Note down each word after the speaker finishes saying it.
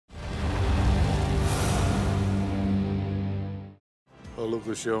Oh, look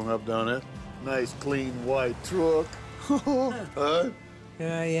who's showing up down there. Nice, clean, white truck.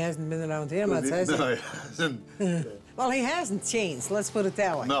 Yeah, he hasn't been around here much, has he? No, he hasn't. Well, he hasn't changed, let's put it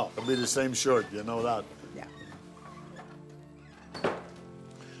that way. No, it'll be the same shirt, you know that. Yeah.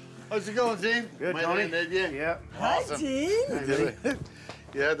 How's it going, Gene? Good, Tony. Did you? Yeah. Awesome. Hi, Gene.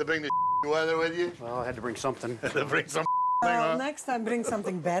 You had to bring the weather with you? Well, I had to bring something. Had to bring some Well, huh? next time bring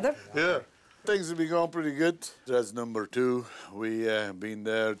something better. Yeah. Things have been going pretty good. That's number 2. We been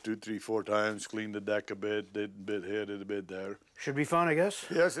there 2, 3, 4 times, cleaned the deck a bit, did a bit here, did a bit there. Should be fun, I guess.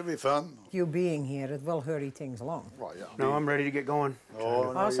 Yes, it'll be fun. You being here, it will hurry things along. Well, yeah. No, I'm ready to get going.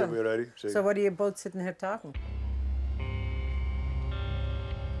 Oh, no, Awesome. you'll be ready. See. So what are you both sitting here talking?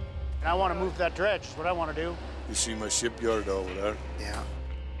 And I want to move that dredge, is what I want to do. You see my shipyard over there? Yeah.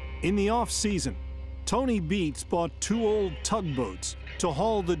 In the off-season, Tony Beets bought 2 old tugboats to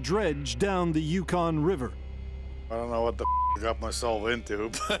haul the dredge down the Yukon River. I don't know what the I got myself into,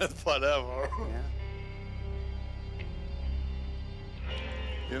 but whatever. Yeah.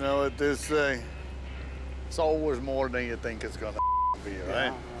 You know, at this thing, it's always more than you think it's gonna be,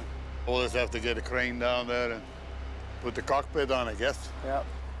 right? We'll just have to get a crane down there and put the cockpit on, I guess. Yeah.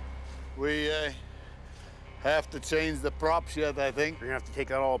 We have to change the props yet, I think. We're gonna have to take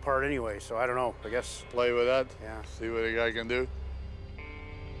that all apart anyway, so I don't know. I guess. Play with that. Yeah. See what the guy can do.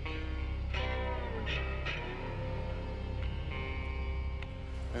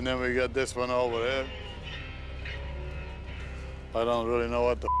 And then we got this one over there. I don't really know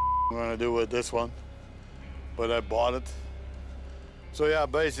what the I'm gonna do with this one, but I bought it. So yeah,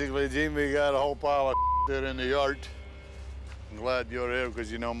 basically, Gene, we got a whole pile of there in the yard. I'm glad you're here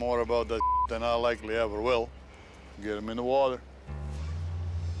because you know more about that than I likely ever will. Get them in the water.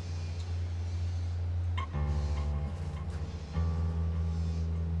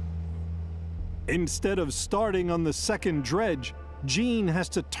 Instead of starting on the second dredge, Gene has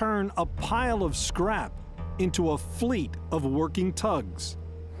to turn a pile of scrap into a fleet of working tugs.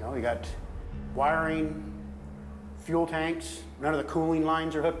 You know, we got wiring, fuel tanks. None of the cooling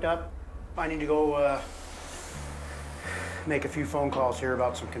lines are hooked up. I need to go make a few phone calls here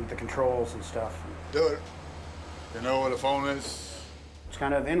about the controls and stuff. Do it. You know what a phone is? It's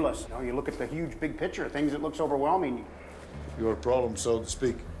kind of endless. You know, you look at the huge big picture, things that looks overwhelming. Your problem, so to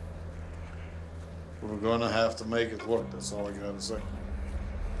speak. We're gonna have to make it work, that's all I gotta say.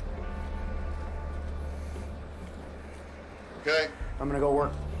 Okay. I'm gonna go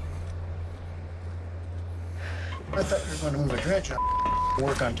work. I thought you were gonna move a dredge,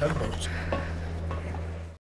 work on tugboats.